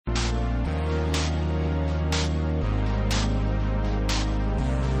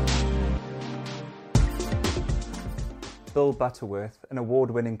Bill Butterworth, an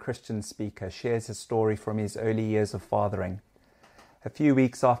award-winning Christian speaker, shares his story from his early years of fathering. A few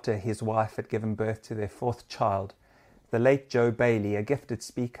weeks after his wife had given birth to their fourth child, the late Joe Bailey, a gifted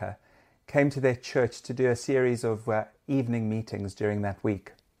speaker, came to their church to do a series of evening meetings during that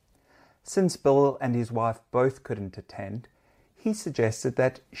week. Since Bill and his wife both couldn't attend, he suggested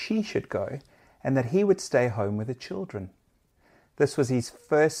that she should go and that he would stay home with the children. This was his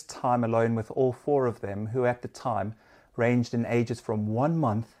first time alone with all four of them, who at the time ranged in ages from 1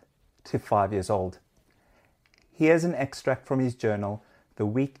 month to 5 years old. Here's an extract from his journal, the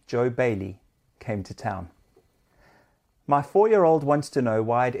week Joe Bailey came to town. My 4-year-old wants to know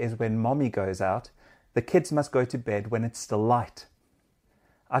why it is when mommy goes out, the kids must go to bed when it's still light.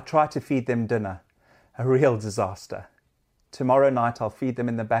 I try to feed them dinner, a real disaster. Tomorrow night I'll feed them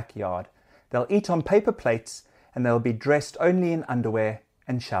in the backyard. They'll eat on paper plates and they'll be dressed only in underwear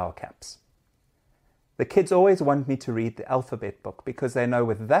and shower caps. The kids always want me to read the alphabet book because they know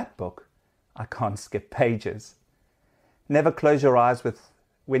with that book I can't skip pages. Never close your eyes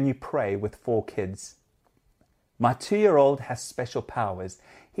when you pray with 4 kids. My 2-year-old has special powers.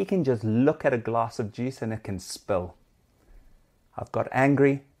 He can just look at a glass of juice and it can spill. I've got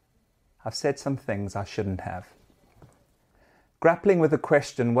angry. I've said some things I shouldn't have. Grappling with the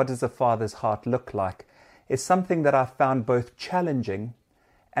question, what does a father's heart look like, is something that I've found both challenging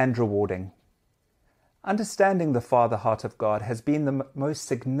and rewarding. Understanding the father heart of God has been the most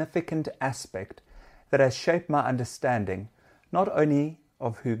significant aspect that has shaped my understanding not only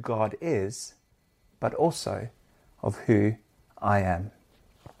of who God is, but also of who I am.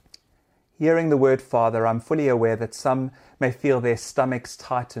 Hearing the word Father, I'm fully aware that some may feel their stomachs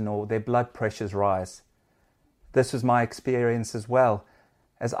tighten or their blood pressures rise. This was my experience as well,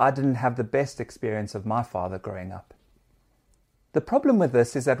 as I didn't have the best experience of my father growing up. The problem with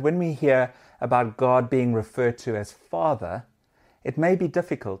this is that when we hear about God being referred to as Father, it may be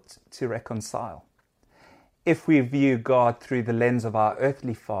difficult to reconcile. If we view God through the lens of our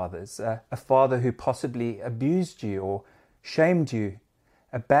earthly fathers, a father who possibly abused you or shamed you,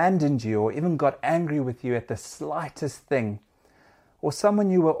 abandoned you, or even got angry with you at the slightest thing, or someone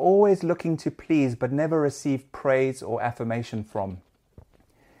you were always looking to please but never received praise or affirmation from.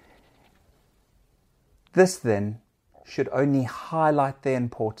 This then should only highlight the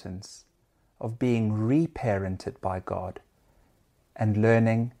importance of being reparented by God and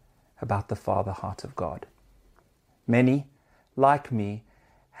learning about the Father heart of God. Many, like me,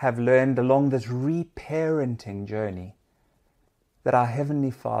 have learned along this reparenting journey that our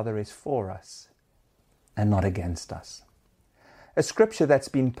Heavenly Father is for us and not against us. A scripture that's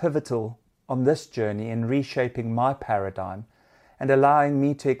been pivotal on this journey in reshaping my paradigm and allowing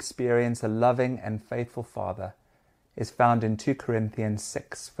me to experience a loving and faithful Father is found in 2 Corinthians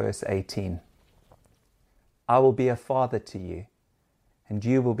 6, verse 18. I will be a father to you, and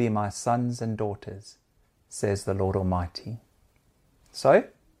you will be my sons and daughters, says the Lord Almighty. So,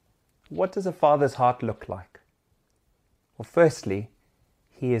 what does a father's heart look like? Well, firstly,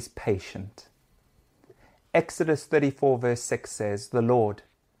 he is patient. Exodus 34 verse 6 says, the Lord,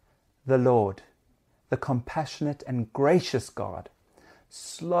 the compassionate and gracious God,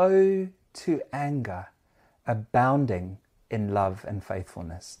 slow to anger, abounding in love and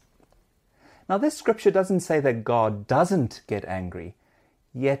faithfulness. Now this scripture doesn't say that God doesn't get angry,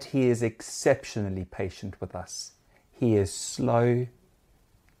 yet he is exceptionally patient with us. He is slow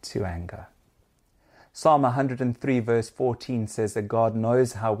to anger. Psalm 103 verse 14 says that God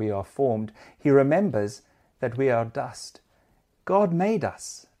knows how we are formed. He remembers that we are dust. God made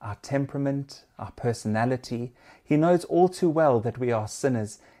us, our temperament, our personality. He knows all too well that we are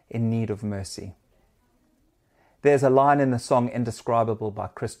sinners in need of mercy. There's a line in the song Indescribable by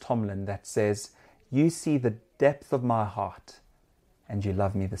Chris Tomlin that says, you see the depth of my heart and you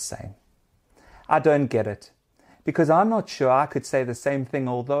love me the same. I don't get it, because I'm not sure I could say the same thing,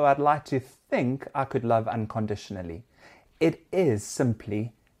 although I'd like to think I could love unconditionally. It is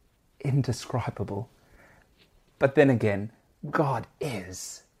simply indescribable. But then again, God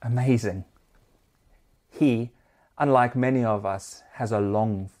is amazing. He, unlike many of us, has a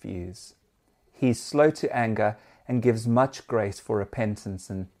long fuse. He's slow to anger and gives much grace for repentance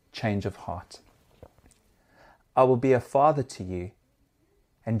and change of heart. I will be a father to you,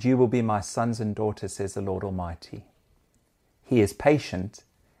 and you will be my sons and daughters, says the Lord Almighty. He is patient,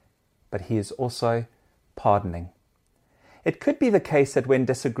 but he is also pardoning. It could be the case that when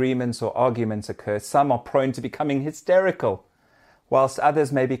disagreements or arguments occur, some are prone to becoming hysterical, whilst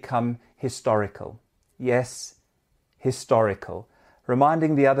others may become historical. Yes, historical,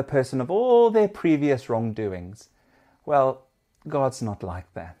 reminding the other person of all their previous wrongdoings. Well, God's not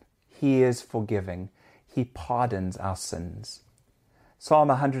like that. He is forgiving. He pardons our sins. Psalm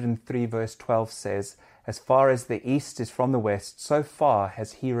 103 verse 12 says, "As far as the east is from the west, so far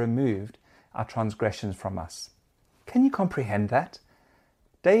has He removed our transgressions from us." Can you comprehend that?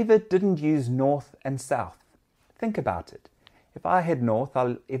 David didn't use north and south. Think about it. If I head north,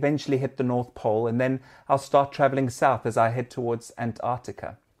 I'll eventually hit the North Pole, and then I'll start traveling south as I head towards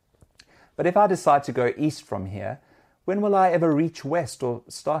Antarctica. But if I decide to go east from here, when will I ever reach west or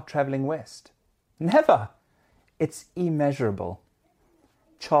start traveling west? Never. It's immeasurable.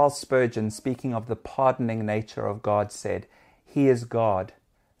 Charles Spurgeon, speaking of the pardoning nature of God, said, "He is God,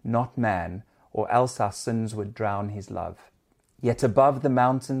 not man, or else our sins would drown His love. Yet above the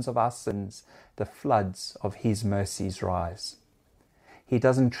mountains of our sins, the floods of His mercies rise." He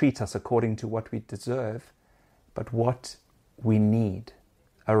doesn't treat us according to what we deserve, but what we need,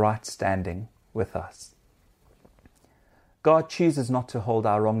 a right standing with us. God chooses not to hold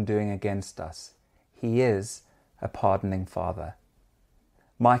our wrongdoing against us. He is a pardoning Father.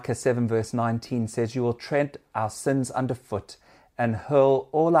 Micah 7 verse 19 says, "You will tread our sins underfoot and hurl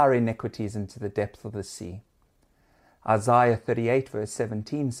all our iniquities into the depth of the sea." Isaiah 38 verse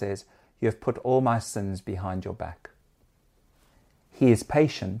 17 says, "You have put all my sins behind your back." He is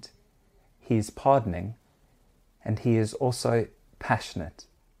patient, He is pardoning, and He is also passionate.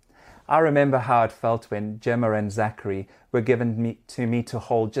 I remember how it felt when Gemma and Zachary were given to me to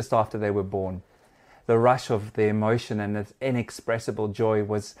hold just after they were born. The rush of the emotion and its inexpressible joy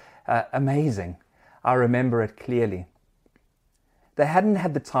was amazing. I remember it clearly. They hadn't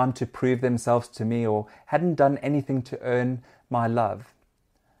had the time to prove themselves to me or hadn't done anything to earn my love.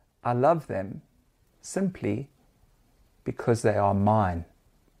 I love them simply because they are mine.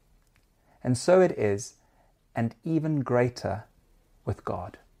 And so it is, and even greater with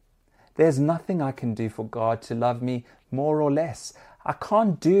God. There's nothing I can do for God to love me more or less. I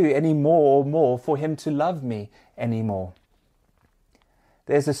can't do any more or more for Him to love me anymore.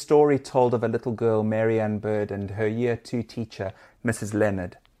 There's a story told of a little girl, Mary Ann Bird, and her Year 2 teacher, Mrs.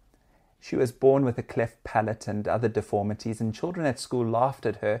 Leonard. She was born with a cleft palate and other deformities, and children at school laughed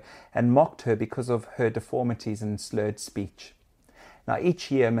at her and mocked her because of her deformities and slurred speech. Now, each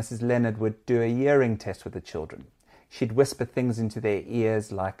year, Mrs. Leonard would do a hearing test with the children. She'd whisper things into their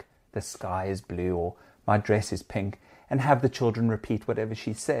ears like, "The sky is blue," or "My dress is pink," and have the children repeat whatever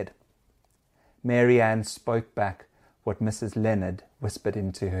she said. Mary Ann spoke back what Mrs. Leonard whispered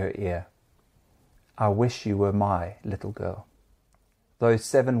into her ear. "I wish you were my little girl." Those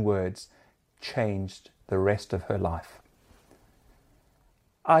 7 words changed the rest of her life.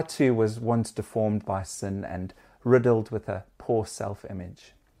 I too was once deformed by sin and riddled with a poor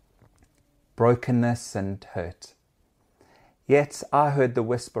self-image, brokenness and hurt. Yet I heard the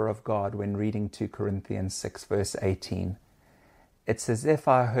whisper of God when reading 2 Corinthians 6 verse 18. It's as if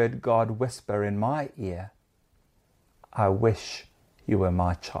I heard God whisper in my ear, "I wish you were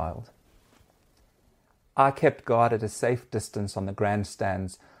my child." I kept God at a safe distance on the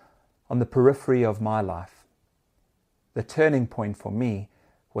grandstands, on the periphery of my life. The turning point for me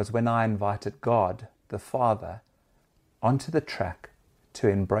was when I invited God, the Father, onto the track to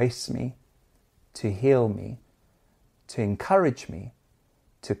embrace me, to heal me, to encourage me,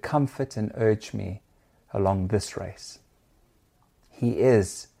 to comfort and urge me along this race. He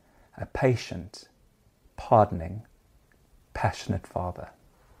is a patient, pardoning, passionate Father.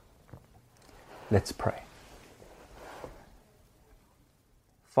 Let's pray.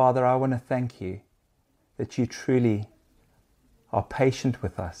 Father, I want to thank you that you truly are patient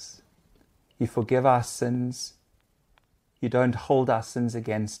with us. You forgive our sins. You don't hold our sins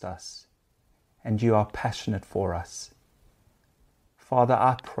against us. And you are passionate for us. Father,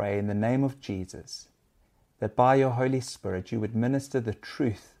 I pray in the name of Jesus that by your Holy Spirit you would minister the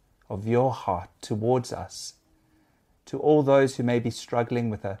truth of your heart towards us, to all those who may be struggling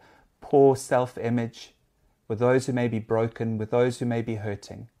with a poor self-image, with those who may be broken, with those who may be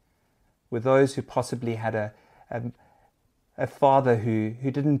hurting, with those who possibly had a father who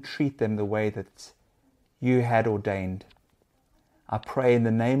didn't treat them the way that you had ordained. I pray in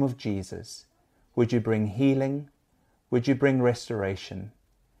the name of Jesus, would you bring healing? Would you bring restoration?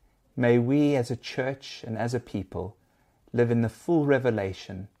 May we as a church and as a people live in the full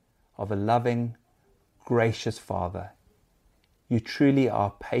revelation of a loving, gracious Father. You truly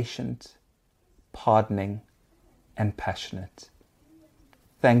are patient, pardoning, and passionate.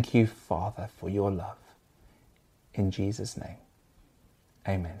 Thank you, Father, for your love. In Jesus' name,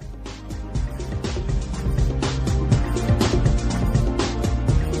 amen.